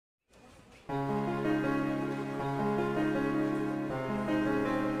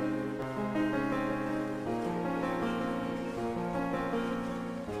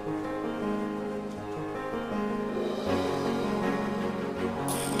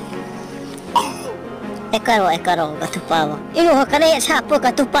Ekaro katupawa. Ino kanaya sapo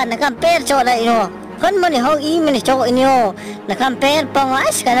katupan nakamper chola ino. Kan mo ni hong imi ni choko inyo. Nakamper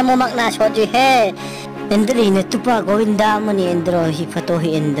pangas kana mo makna soji he. Endri na tupa Govinda mo ni Endro hi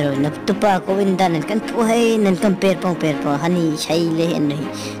patohi Endro. Na tupa Govinda nan kan puhay nan kamper pang hani shaile eno hi.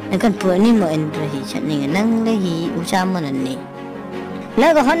 Nan kan puhay ni mo Endro hi chani nga nang lehi usama nan ni.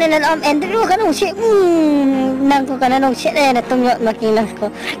 Naga honen nan Endro kanong si nang ko kanong si na tungyot makilang ko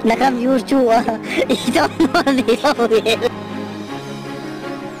nakam yuchu ito mo ni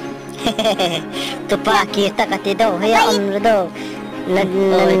tupa kita katido haya amdo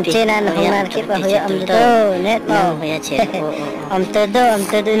nan chena na hunarki pa haya amdo net mo haya che amdo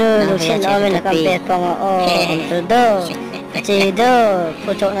no shin amen kampe pang amdo chedo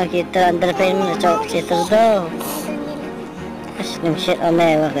foto na kita andar pen na chok chedo nim shit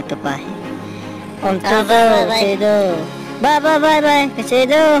ame wa katupa amdo chedo bye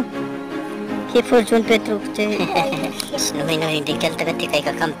chedo ki fortune petro che no hindi kalta kati kay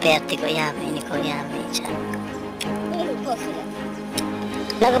kakamperti ko yame ini ko yame cha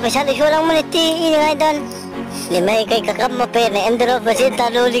nagapasa di ko lang muniti ini ngay don limay kay kakam mo pe na endro basi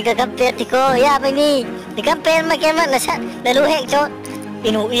taluli kakamperti ko yame ni di kamper makema na sa naluhek cho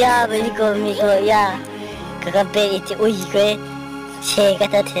inu iya bani ko mi ko ya kakamper iti uy ko se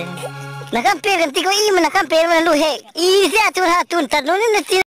kata the nakamper kanti ko ima nakamper naluhek iya tun taluli na